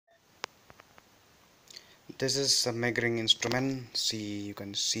This is a measuring instrument. You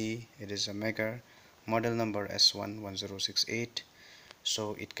can see it is a Megger, model number S1-1068.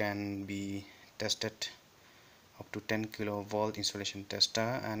 So it can be tested up to 10 kilovolt insulation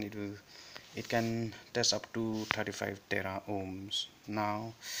tester, and it can test up to 35 tera ohms.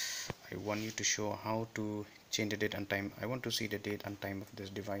 Now I want you to show how to change the date and time. I want to see the date and time of this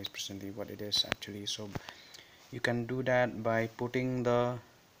device presently, what it is actually. So you can do that by putting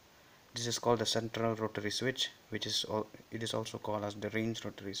this is called the central rotary switch, which is it is also called as the range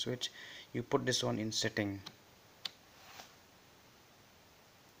rotary switch. You put this one in setting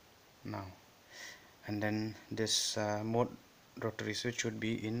now, and then this mode rotary switch should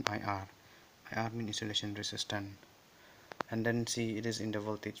be in IR. IR means insulation resistant, and then see it is in the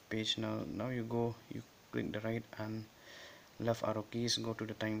voltage page. Now you click the right and left arrow keys, go to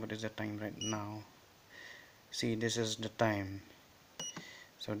the time. What is the time right now? See, this is the time.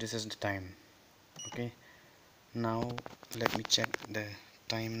 So this is the time. Okay, now let me check the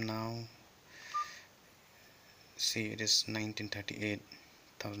time now. See, it is 1938,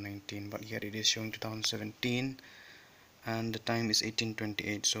 2019, but here it is showing 2017, and the time is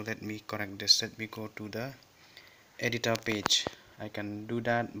 1828. So let me correct this. Let me go to the editor page. I can do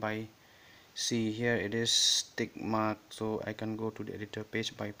that by, see here it is tick mark, so I can go to the editor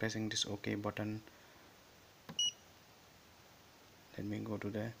page by pressing this OK button. Let me go to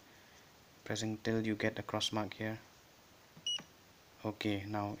the pressing till you get a cross mark here. Okay,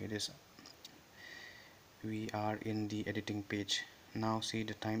 now we are in the editing page. Now see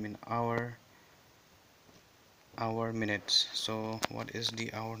the time in hour minutes. So what is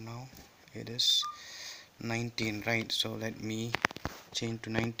the hour now? It is 19, right? So let me change to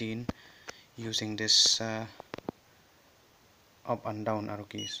 19 using this up and down arrow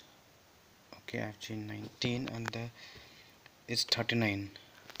keys. Okay, I've changed 19, and it's 39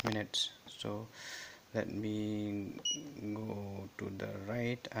 minutes. So let me go to the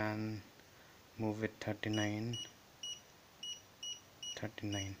right and move it 39.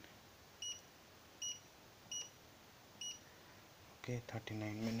 Okay,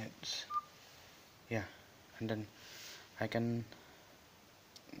 39 minutes. Yeah, and then I can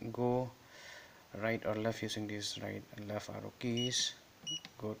go right or left using these right and left arrow keys.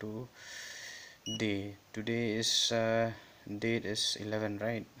 Go to day. Today is date is 11,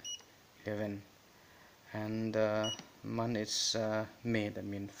 right? 11, and month is May, that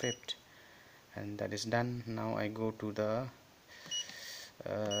means 5th, and that is done. Now I go to the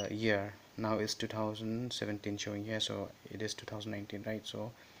year. Now it's 2017 showing here, so it is 2019, right?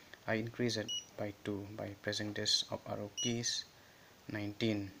 So I increase it by 2 by pressing this up arrow keys.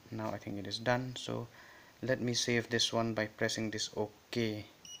 19. Now I think it is done. So let me save this one by pressing this OK.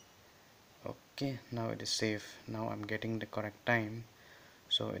 Okay, now it is saved. Now I'm getting the correct time,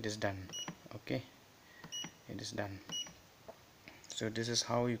 so it is done. Okay, it is done. So this is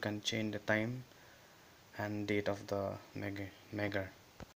how you can change the time and date of the Megger.